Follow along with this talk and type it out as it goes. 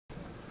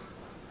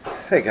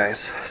Hey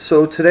guys,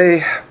 so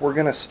today we're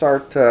going to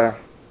start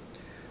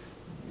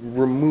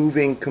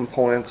removing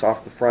components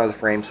off the front of the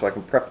frame so I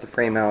can prep the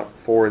frame out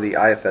for the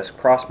IFS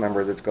cross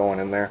member that's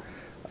going in there.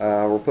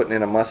 We're putting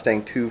in a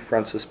Mustang 2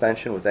 front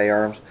suspension with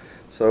A-arms,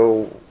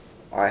 so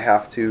I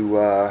have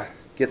to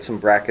get some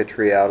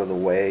bracketry out of the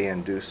way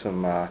and do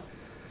some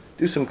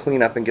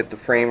cleanup and get the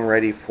frame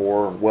ready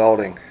for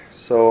welding.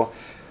 So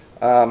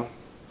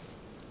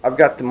I've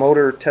got the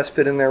motor test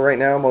fit in there right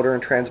now, motor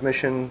and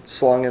transmission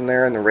slung in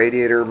there, and the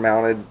radiator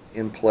mounted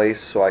in place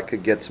so I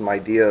could get some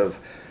idea of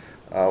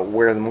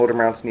where the motor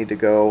mounts need to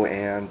go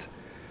and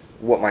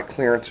what my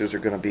clearances are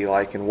going to be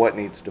like and what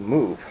needs to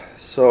move.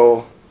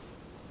 So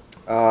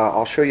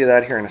I'll show you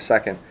that here in a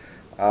second.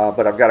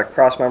 But I've got a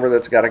cross member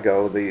that's got to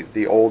go.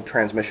 The old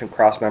transmission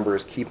cross member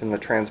is keeping the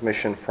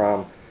transmission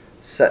from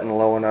setting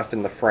low enough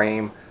in the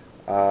frame,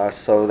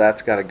 so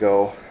that's got to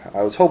go.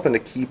 I was hoping to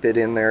keep it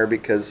in there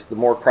because the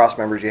more cross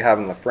members you have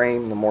in the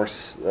frame, the more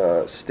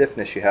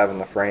stiffness you have in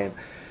the frame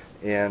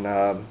and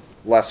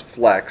less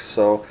flex.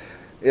 So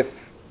if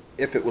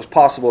it was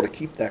possible to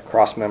keep that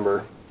cross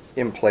member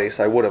in place,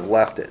 I would have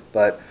left it,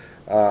 but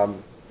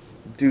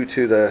due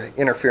to the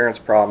interference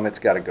problem, it's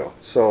got to go.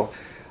 So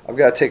I've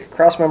got to take a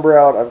cross member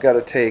out. I've got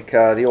to take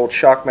the old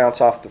shock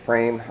mounts off the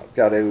frame. I've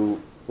got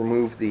to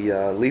remove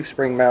the leaf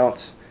spring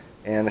mounts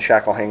and the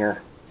shackle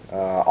hanger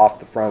off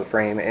the front of the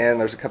frame, and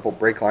there's a couple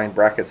brake line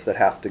brackets that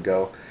have to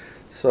go.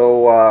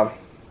 So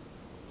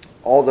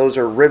all those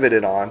are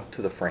riveted on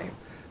to the frame.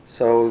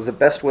 So the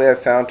best way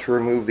I've found to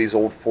remove these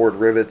old Ford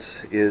rivets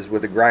is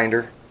with a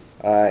grinder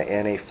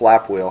and a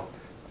flap wheel,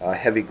 a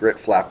heavy grit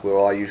flap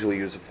wheel. I usually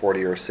use a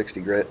 40 or a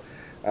 60 grit,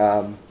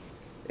 and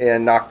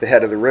knock the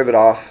head of the rivet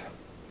off,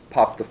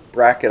 pop the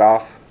bracket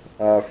off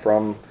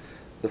from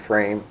the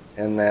frame,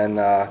 and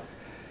then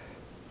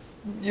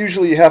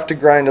usually you have to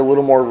grind a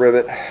little more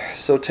rivet.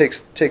 So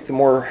take the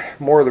more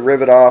of the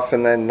rivet off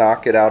and then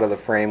knock it out of the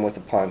frame with a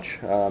punch.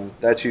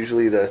 That's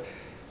usually the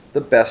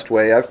best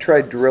way. I've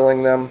tried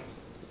drilling them,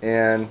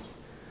 and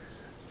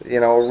you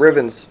know,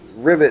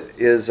 rivet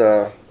is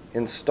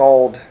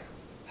installed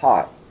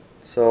hot,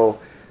 so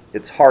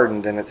it's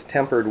hardened and it's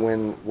tempered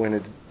when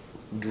it's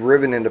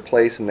driven into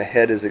place and the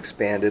head is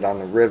expanded on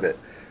the rivet.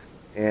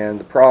 And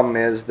the problem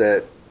is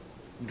that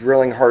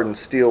drilling hardened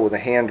steel with a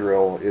hand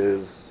drill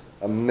is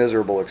a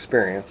miserable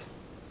experience.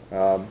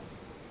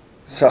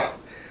 So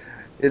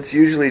it's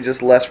usually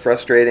just less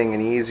frustrating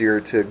and easier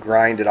to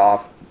grind it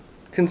off.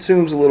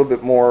 Consumes a little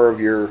bit more of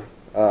your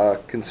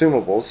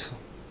consumables,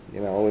 you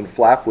know, in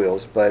flap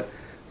wheels, but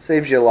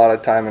saves you a lot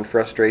of time and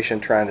frustration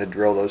trying to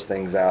drill those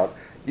things out.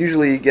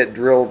 Usually you get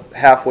drilled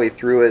halfway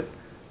through it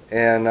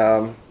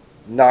and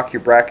knock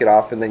your bracket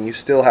off, and then you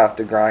still have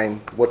to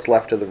grind what's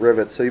left of the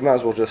rivet, so you might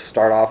as well just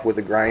start off with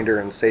a grinder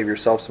and save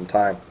yourself some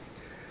time.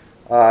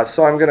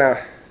 So I'm gonna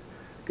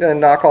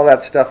knock all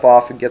that stuff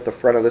off and get the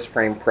front of this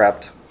frame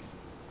prepped.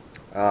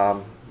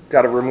 Got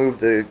to remove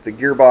the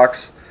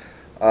gearbox,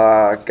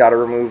 got to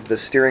remove the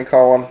steering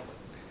column,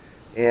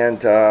 and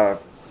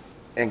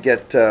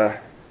get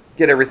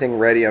everything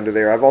ready under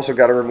there. I've also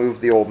got to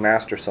remove the old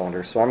master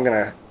cylinder, so I'm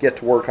gonna get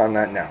to work on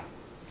that now.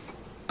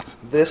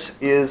 This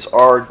is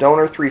our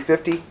donor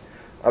 350.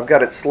 I've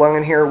got it slung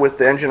in here with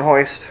the engine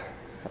hoist.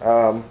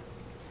 Got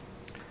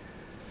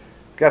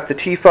the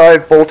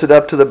T5 bolted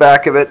up to the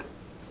back of it.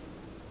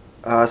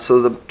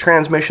 So the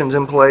transmission's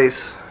in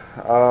place,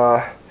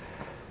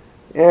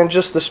 and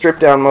just the stripped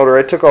down motor.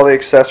 I took all the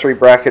accessory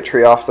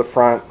bracketry off the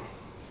front,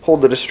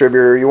 pulled the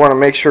distributor. You want to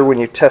make sure when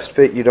you test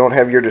fit you don't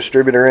have your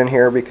distributor in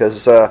here,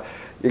 because you're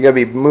going to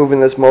be moving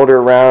this motor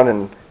around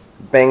and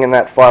banging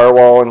that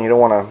firewall, and you don't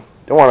want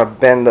to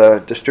bend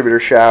the distributor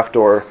shaft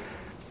or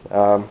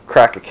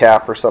crack a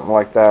cap or something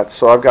like that.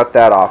 So I've got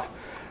that off,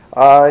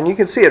 and you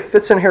can see it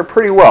fits in here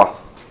pretty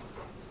well.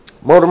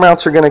 Motor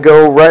mounts are going to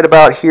go right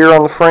about here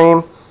on the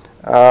frame.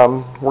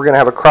 We're going to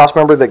have a cross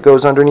member that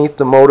goes underneath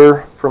the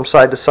motor from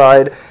side to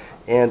side,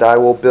 and I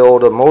will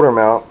build a motor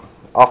mount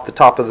off the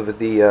top of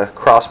the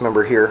cross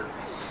member here.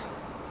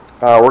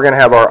 We're going to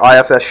have our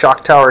IFS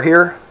shock tower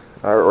here,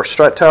 or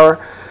strut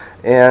tower,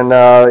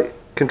 and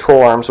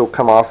control arms will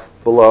come off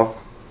below.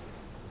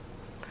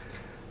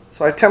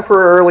 So I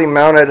temporarily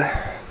mounted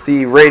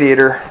the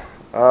radiator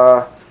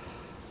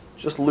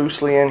just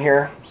loosely in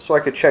here so I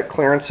could check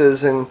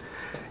clearances, and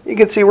you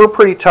can see we're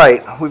pretty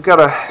tight. We've got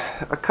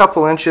a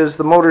couple inches.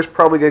 The motor's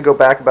probably going to go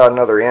back about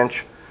another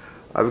inch.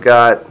 I've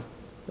got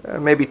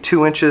maybe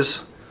 2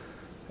 inches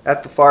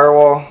at the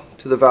firewall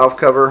to the valve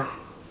cover,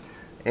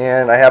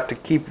 and I have to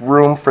keep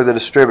room for the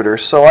distributor.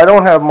 So I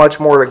don't have much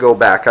more to go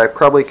back. I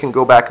probably can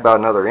go back about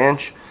another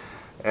inch,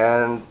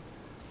 and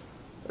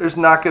there's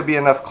not going to be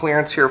enough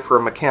clearance here for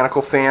a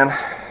mechanical fan.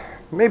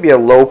 Maybe a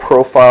low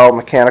profile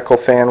mechanical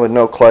fan with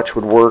no clutch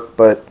would work,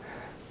 but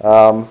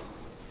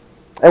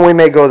and we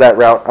may go that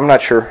route. I'm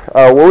not sure.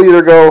 We'll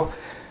either go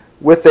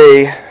with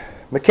a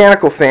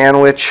mechanical fan,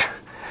 which,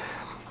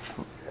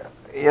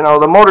 you know,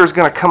 the motor's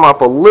going to come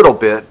up a little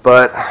bit,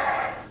 but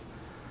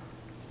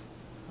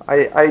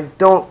I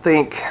don't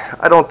think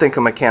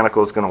a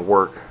mechanical is going to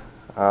work.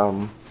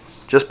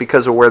 just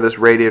because of where this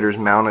radiator is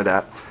mounted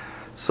at.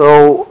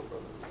 So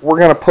we're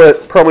going to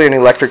put probably an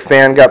electric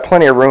fan. Got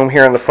plenty of room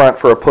here in the front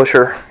for a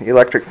pusher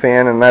electric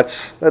fan, and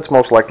that's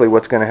most likely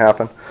what's going to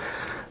happen.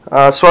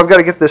 So I've got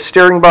to get this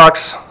steering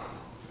box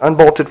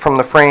unbolted from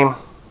the frame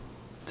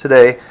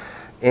today,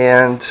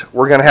 and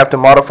we're going to have to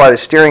modify the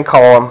steering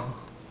column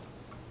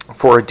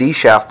for a D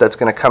shaft that's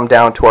going to come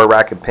down to our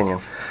rack and pinion.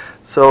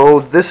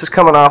 So this is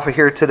coming off of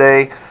here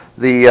today.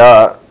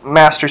 The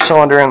master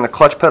cylinder and the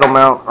clutch pedal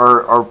mount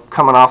are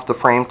coming off the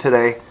frame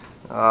today.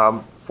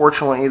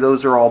 Fortunately,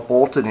 those are all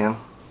bolted in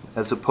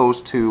as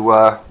opposed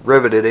to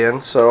riveted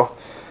in, so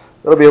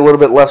that'll be a little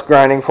bit less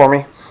grinding for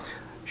me.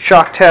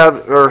 Shock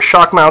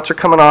mounts are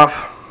coming off,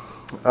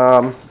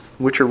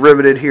 which are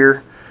riveted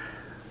here.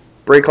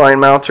 Brake line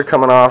mounts are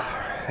coming off,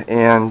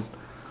 and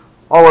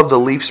all of the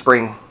leaf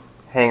spring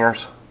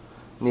hangers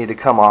need to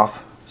come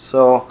off.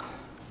 So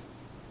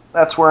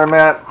that's where I'm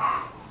at.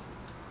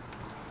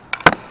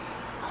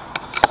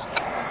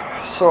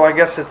 So I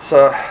guess it's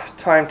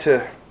time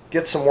to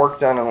get some work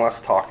done and less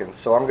talking.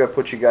 So I'm going to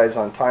put you guys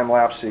on time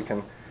lapse so you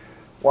can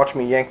watch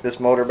me yank this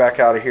motor back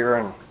out of here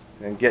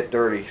and get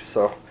dirty.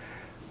 So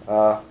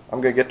I'm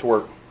going to get to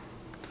work.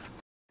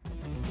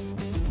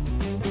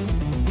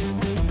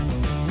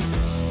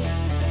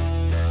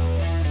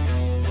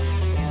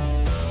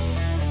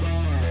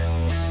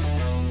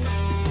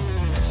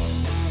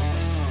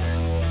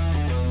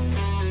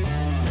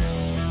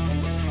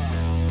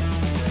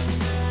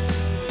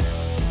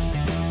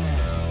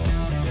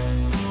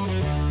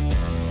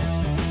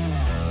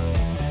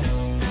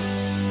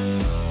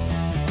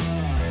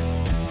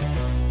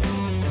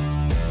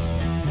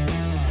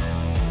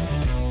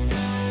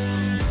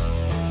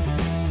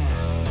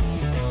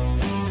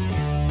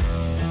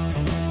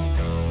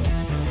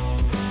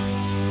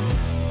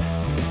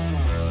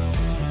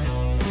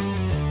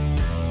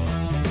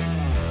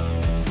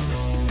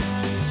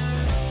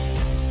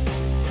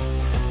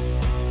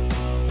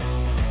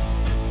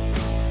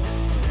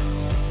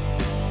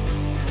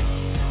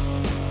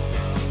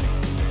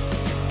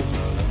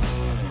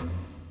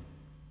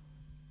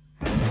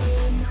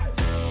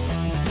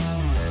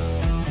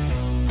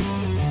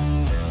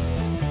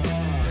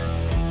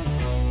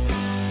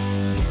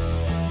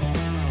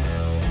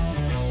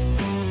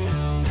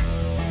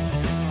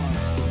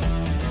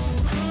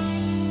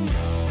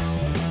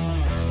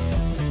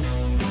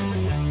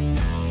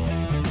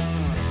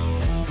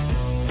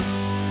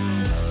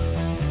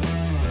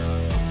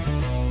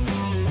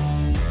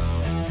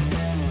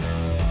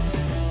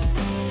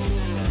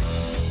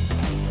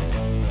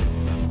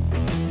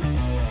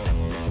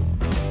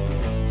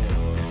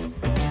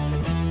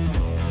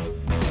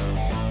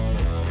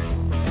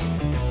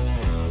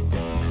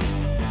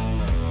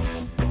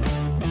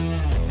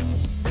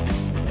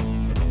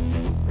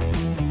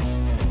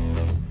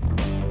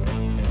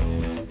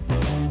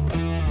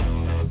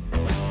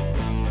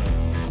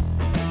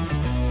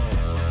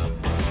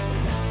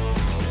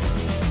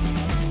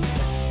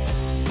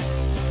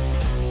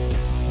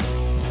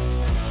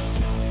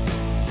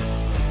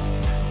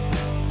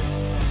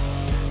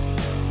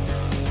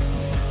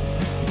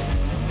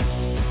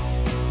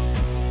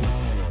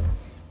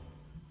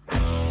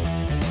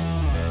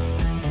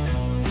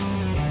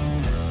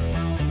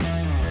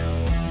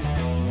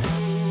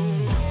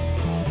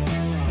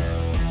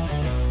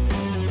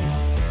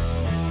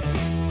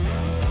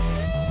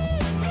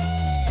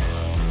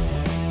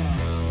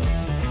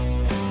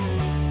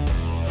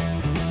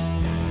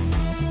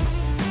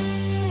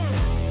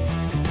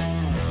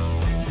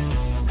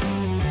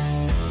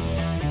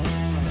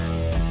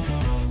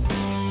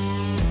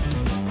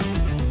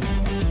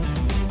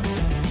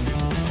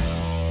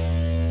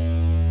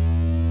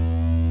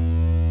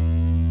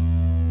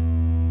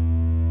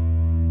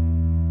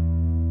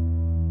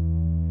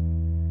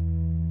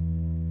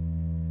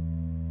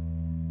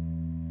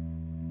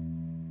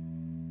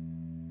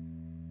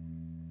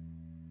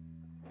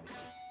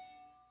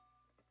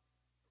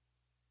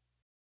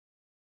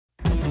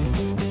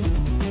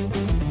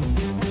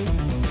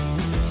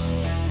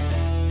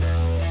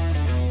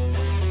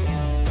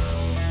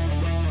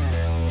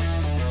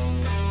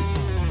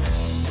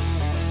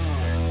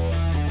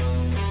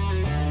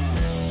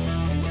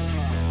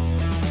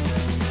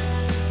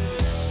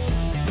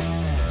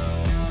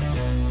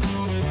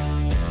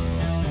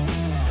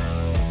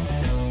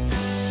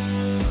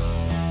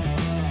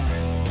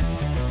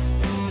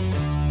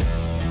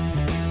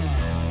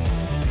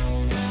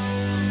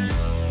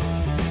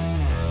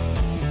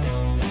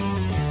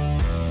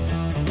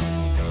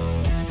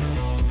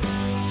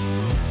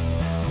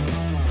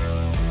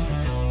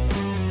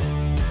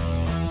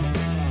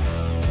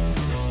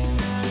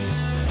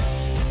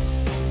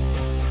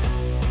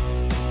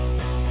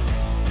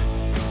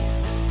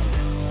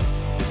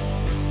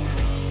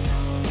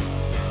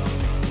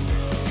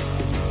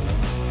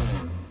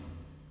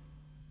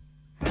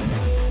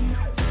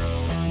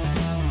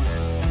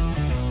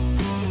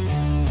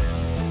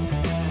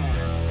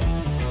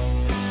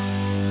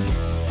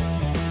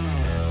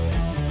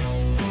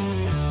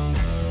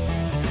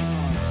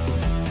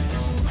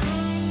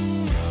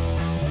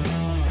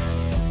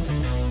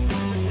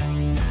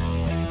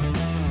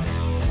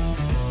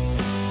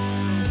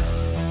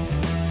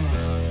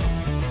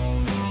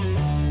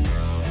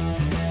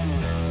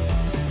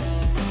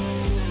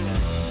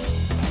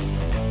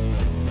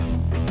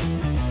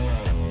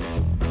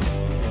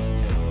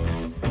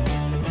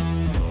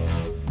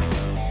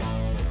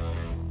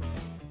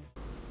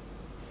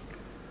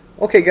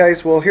 Okay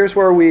guys, well here's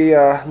where we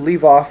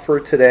leave off for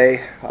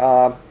today.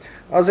 I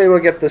was able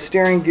to get the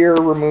steering gear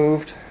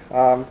removed,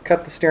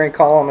 cut the steering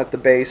column at the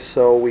base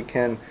so we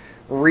can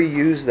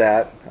reuse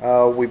that.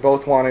 We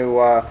both want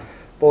to,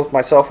 both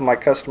myself and my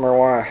customer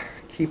want to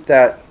keep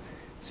that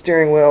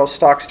steering wheel,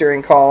 stock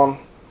steering column,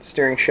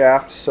 steering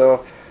shaft,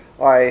 so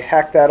I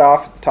hacked that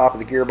off at the top of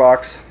the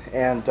gearbox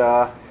and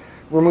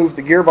removed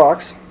the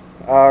gearbox,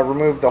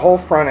 removed the whole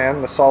front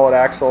end, the solid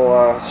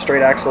axle,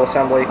 straight axle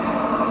assembly.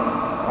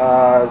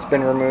 Has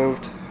been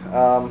removed.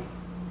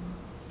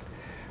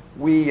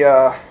 We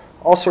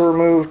also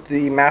removed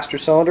the master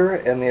cylinder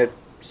and the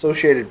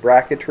associated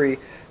bracketry,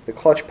 the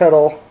clutch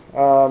pedal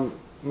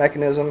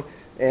mechanism,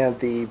 and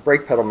the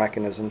brake pedal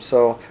mechanism.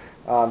 So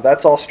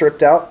that's all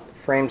stripped out.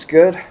 Frame's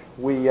good.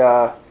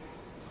 I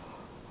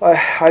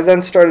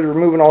then started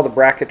removing all the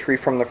bracketry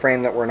from the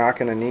frame that we're not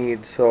going to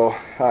need. So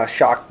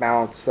shock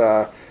mounts,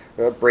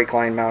 brake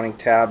line mounting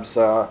tabs.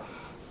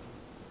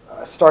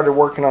 I started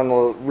working on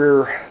the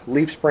rear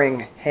leaf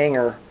spring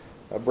hanger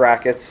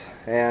brackets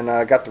and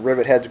got the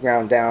rivet heads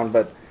ground down,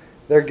 but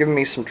they're giving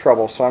me some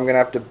trouble, so I'm going to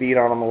have to beat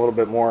on them a little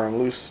bit more and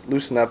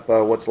loosen up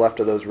what's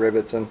left of those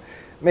rivets, and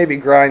maybe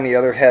grind the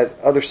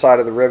other side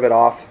of the rivet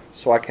off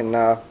so I can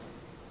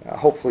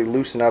hopefully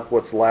loosen up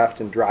what's left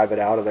and drive it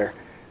out of there.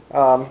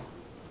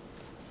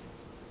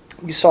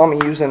 You saw me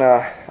using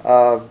a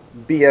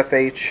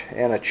BFH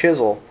and a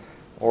chisel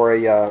or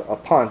a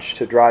punch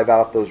to drive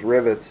out those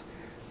rivets.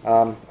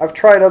 I've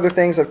tried other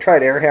things. I've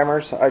tried air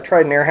hammers. I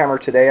tried an air hammer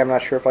today. I'm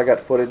not sure if I got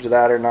footage of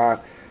that or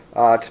not,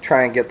 to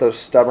try and get those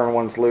stubborn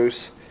ones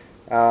loose.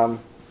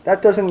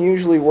 That doesn't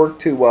usually work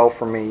too well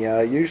for me.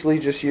 Usually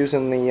just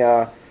using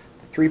the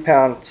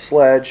 3-pound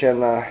sledge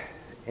and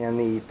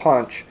the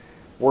punch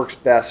works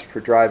best for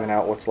driving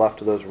out what's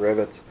left of those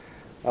rivets.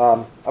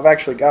 I've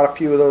actually got a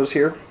few of those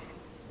here.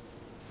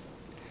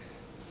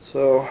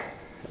 So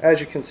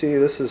as you can see,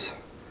 this is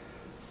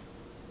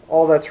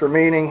all that's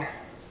remaining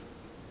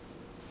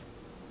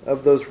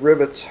of those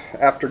rivets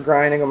after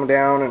grinding them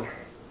down and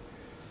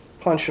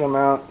punching them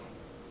out.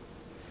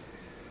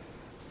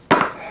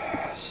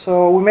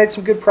 So we made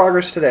some good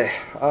progress today.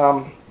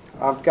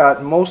 I've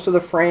got most of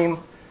the frame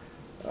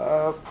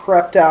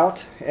prepped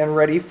out and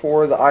ready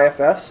for the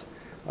IFS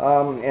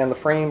and the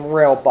frame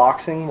rail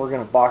boxing. We're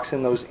going to box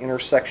in those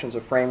intersections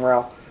of frame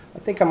rail. I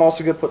think I'm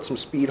also going to put some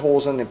speed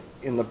holes in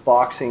the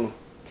boxing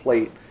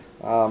plate,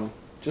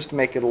 just to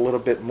make it a little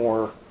bit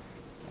more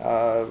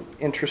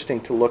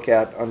interesting to look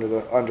at under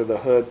the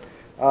hood.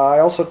 I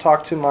also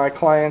talked to my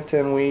client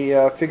and we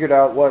figured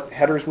out what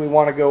headers we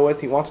want to go with.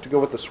 He wants to go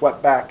with the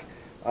swept back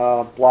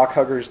block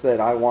huggers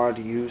that I wanted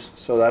to use,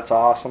 so that's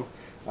awesome.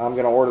 I'm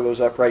going to order those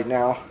up right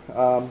now.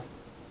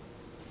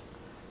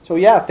 So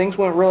yeah, things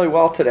went really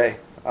well today.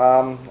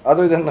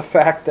 Other than the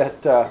fact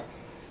that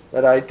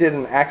I did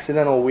an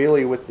accidental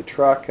wheelie with the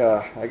truck.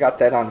 I got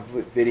that on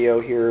video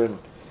here and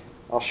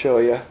I'll show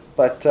you.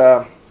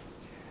 But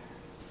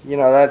you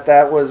know,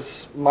 that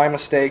was my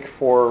mistake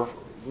for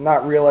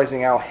not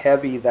realizing how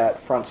heavy that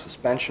front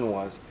suspension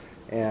was.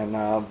 And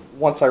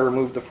once I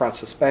removed the front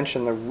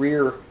suspension, the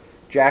rear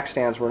jack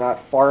stands were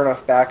not far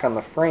enough back on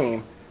the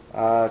frame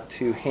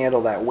to handle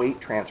that weight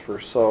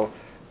transfer. So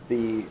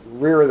the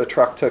rear of the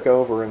truck took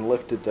over and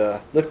lifted the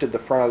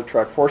front of the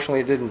truck. Fortunately,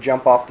 it didn't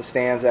jump off the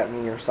stands at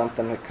me or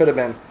something. It could have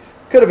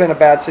been a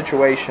bad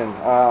situation.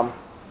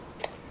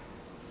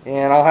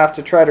 And I'll have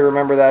to try to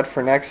remember that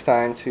for next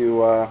time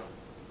to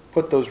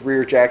put those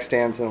rear jack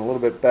stands in a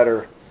little bit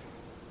better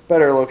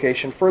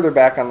location, further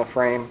back on the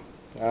frame.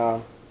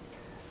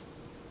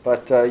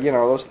 But you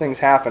know, those things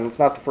happen. It's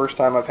not the first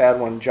time I've had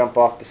one jump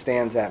off the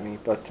stands at me,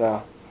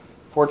 but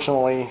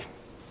fortunately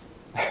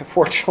it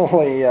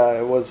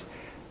was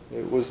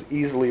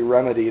easily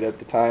remedied at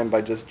the time by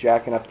just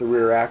jacking up the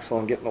rear axle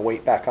and getting the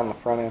weight back on the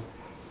front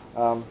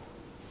end.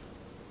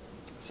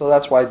 So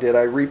that's what I did.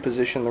 I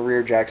repositioned the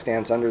rear jack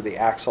stands under the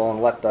axle and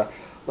let the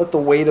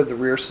weight of the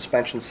rear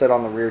suspension sit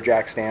on the rear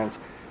jack stands,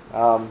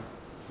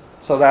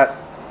 so that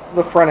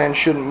the front end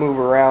shouldn't move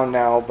around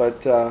now.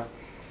 But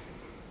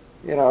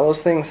you know,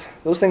 those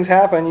things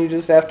happen. You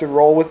just have to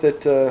roll with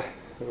it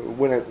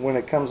when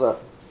it comes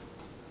up.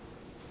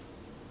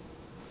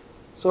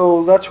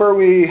 So that's where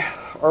we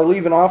are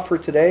leaving off for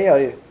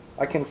today.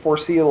 I can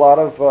foresee a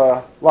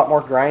lot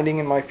more grinding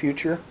in my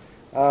future.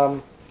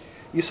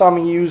 You saw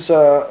me use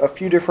a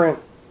few different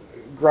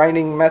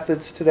grinding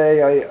methods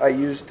today.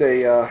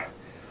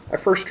 I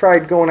first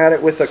tried going at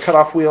it with a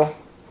cutoff wheel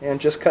and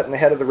just cutting the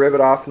head of the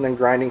rivet off and then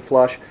grinding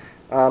flush.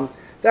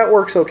 That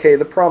works okay.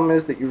 The problem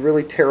is that you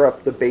really tear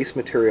up the base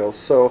materials.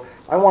 So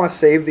I want to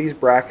save these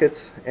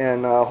brackets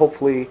and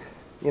hopefully,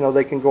 you know,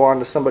 they can go on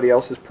to somebody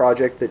else's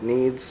project that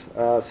needs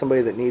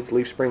somebody that needs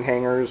leaf spring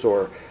hangers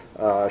or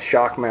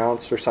shock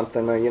mounts or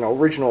something, you know,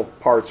 original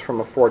parts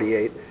from a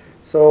 48.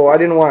 So I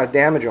didn't want to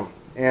damage them,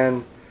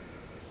 and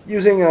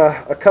using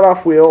a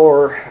cutoff wheel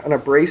or an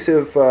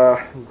abrasive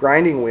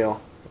grinding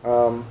wheel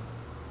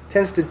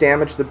tends to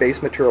damage the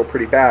base material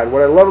pretty bad.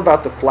 What I love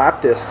about the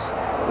flap discs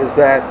is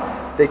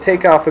that they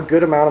take off a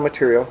good amount of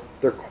material.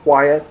 They're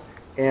quiet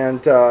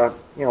and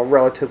you know,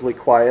 relatively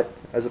quiet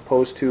as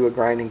opposed to a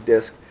grinding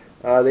disc.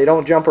 They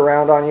don't jump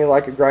around on you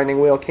like a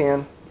grinding wheel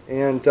can,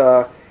 and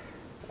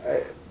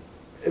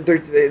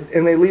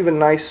they leave a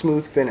nice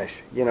smooth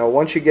finish. You know,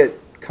 once you get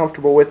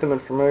comfortable with them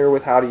and familiar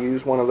with how to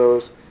use one of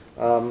those,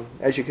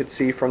 as you could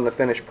see from the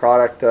finished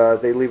product,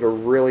 they leave a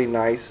really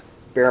nice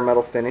bare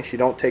metal finish. You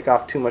don't take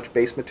off too much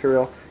base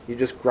material. You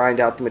just grind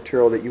out the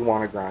material that you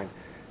want to grind.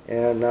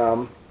 And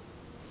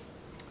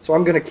so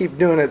I'm going to keep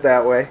doing it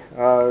that way.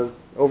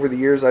 Over the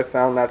years I've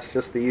found that's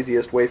just the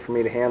easiest way for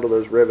me to handle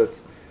those rivets.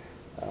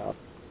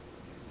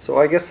 So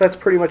I guess that's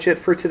pretty much it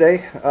for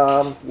today.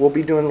 We'll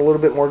be doing a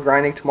little bit more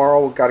grinding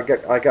tomorrow. I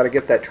got to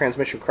get that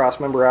transmission cross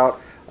member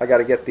out. I got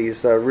to get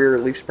these rear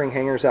leaf spring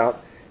hangers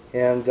out,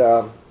 and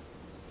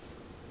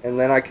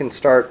then I can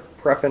start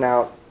prepping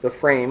out the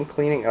frame,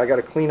 cleaning. I got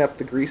to clean up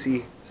the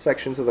greasy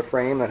sections of the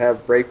frame that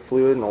have brake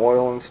fluid and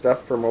oil and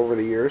stuff from over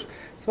the years.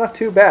 It's not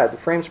too bad. The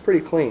frame's pretty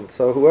clean.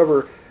 So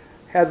whoever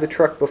had the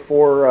truck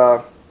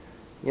before,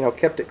 you know,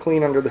 kept it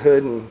clean under the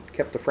hood and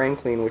kept the frame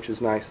clean, which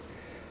is nice.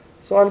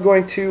 So I'm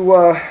going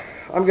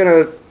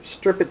to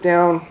strip it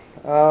down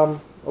a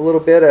little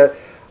bit.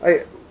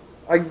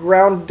 I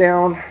ground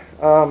down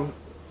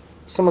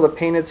some of the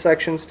painted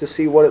sections to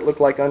see what it looked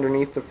like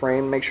underneath the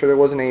frame, make sure there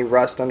wasn't any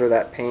rust under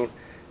that paint,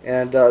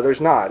 and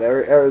there's not.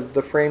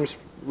 The frame's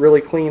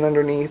really clean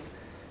underneath,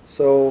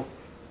 so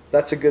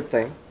that's a good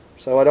thing.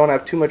 So I don't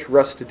have too much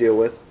rust to deal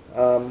with.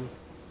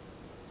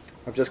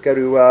 I've just got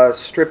to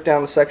strip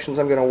down the sections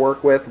I'm going to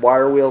work with,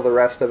 wire wheel the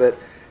rest of it,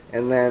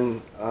 and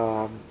then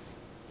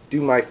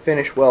do my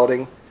finish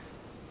welding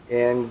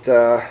and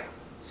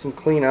some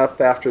cleanup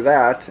after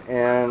that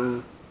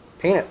and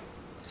paint it.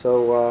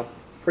 So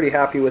pretty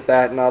happy with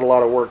that. Not a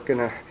lot of work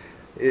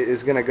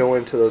is gonna go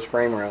into those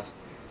frame rails.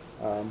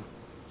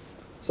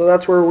 So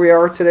that's where we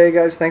are today,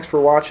 guys. Thanks for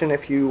watching.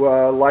 If you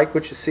like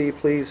what you see,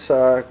 please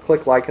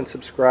click like and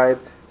subscribe.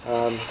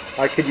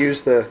 I could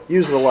use the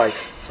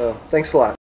likes. So thanks a lot.